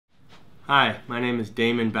Hi, my name is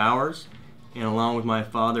Damon Bowers, and along with my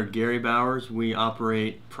father Gary Bowers, we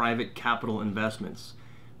operate Private Capital Investments.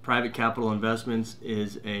 Private Capital Investments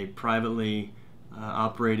is a privately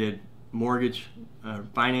operated mortgage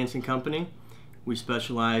financing company. We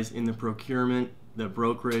specialize in the procurement, the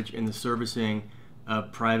brokerage, and the servicing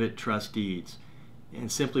of private trust deeds.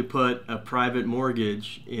 And simply put, a private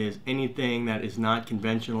mortgage is anything that is not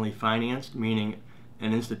conventionally financed, meaning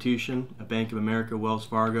an institution, a Bank of America, Wells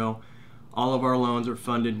Fargo. All of our loans are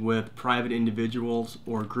funded with private individuals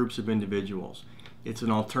or groups of individuals. It's an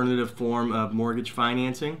alternative form of mortgage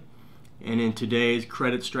financing, and in today's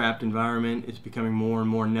credit-strapped environment, it's becoming more and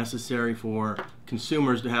more necessary for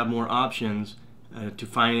consumers to have more options to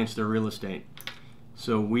finance their real estate.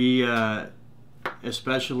 So we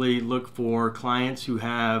especially look for clients who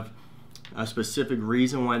have a specific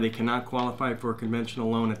reason why they cannot qualify for a conventional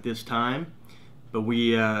loan at this time, but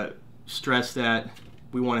we stress that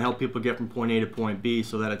we want to help people get from point A to point B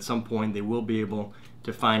so that at some point they will be able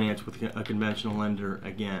to finance with a conventional lender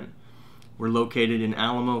again. We're located in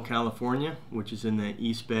Alamo, California, which is in the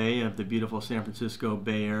East Bay of the beautiful San Francisco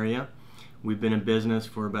Bay Area. We've been in business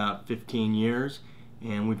for about 15 years,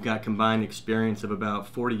 and we've got combined experience of about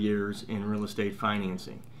 40 years in real estate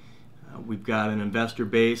financing. We've got an investor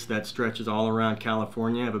base that stretches all around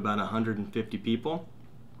California of about 150 people,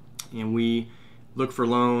 and we look for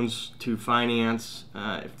loans to finance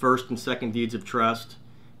first and second deeds of trust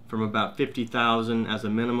from about $50,000 as a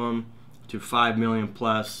minimum to $5 million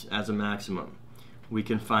plus as a maximum. We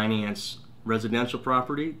can finance residential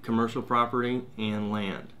property, commercial property, and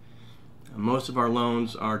land. Most of our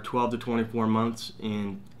loans are 12 to 24 months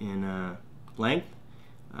in length,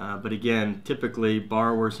 but again, typically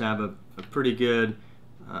borrowers have a pretty good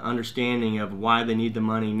understanding of why they need the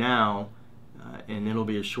money now, and it'll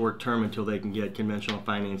be a short term until they can get conventional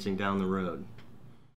financing down the road.